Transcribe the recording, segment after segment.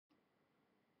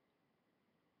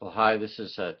Well, hi, this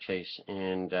is Chase,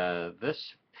 and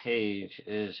this page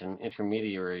is an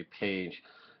intermediary page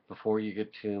before you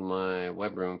get to my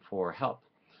web room for help.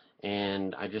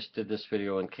 And I just did this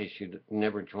video in case you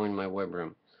never joined my web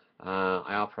room.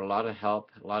 I offer a lot of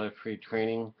help, a lot of free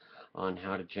training on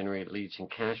how to generate leads and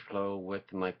cash flow with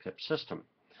the MyPip system.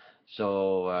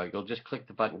 So you'll just click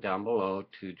the button down below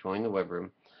to join the web room.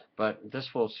 But this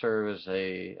will serve as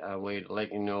a way to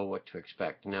let you know what to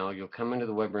expect. Now you'll come into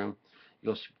the web room,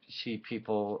 you'll see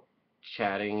people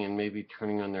chatting and maybe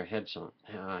turning on their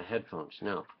headphones.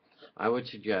 Now, I would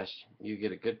suggest you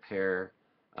get a good pair,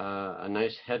 a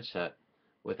nice headset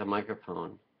with a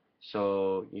microphone,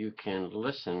 so you can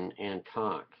listen and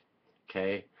talk.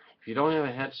 Okay? If you don't have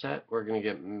a headset, we're going to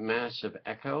get massive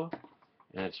echo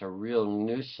and it's a real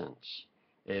nuisance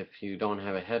if you don't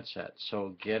have a headset.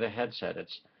 So get a headset.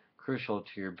 It's crucial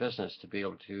to your business to be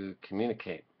able to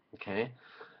communicate. Okay?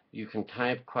 You can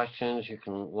type questions, you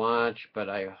can watch, but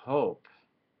I hope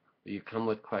that you come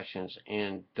with questions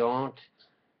and don't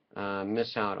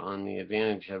miss out on the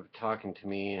advantage of talking to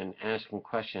me and asking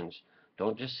questions.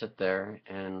 Don't just sit there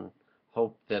and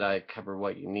hope that I cover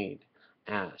what you need.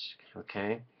 Ask,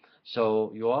 okay?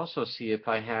 So you'll also see if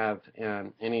I have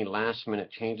any last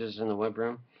minute changes in the web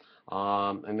room.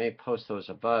 I may post those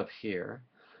above here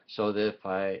so that if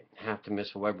I have to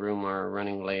miss a web room or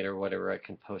running late or whatever, I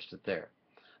can post it there.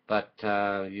 But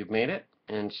you've made it,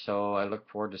 and so I look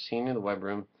forward to seeing you in the web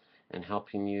room and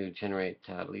helping you generate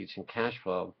leads and cash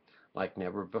flow like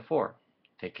never before.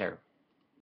 Take care.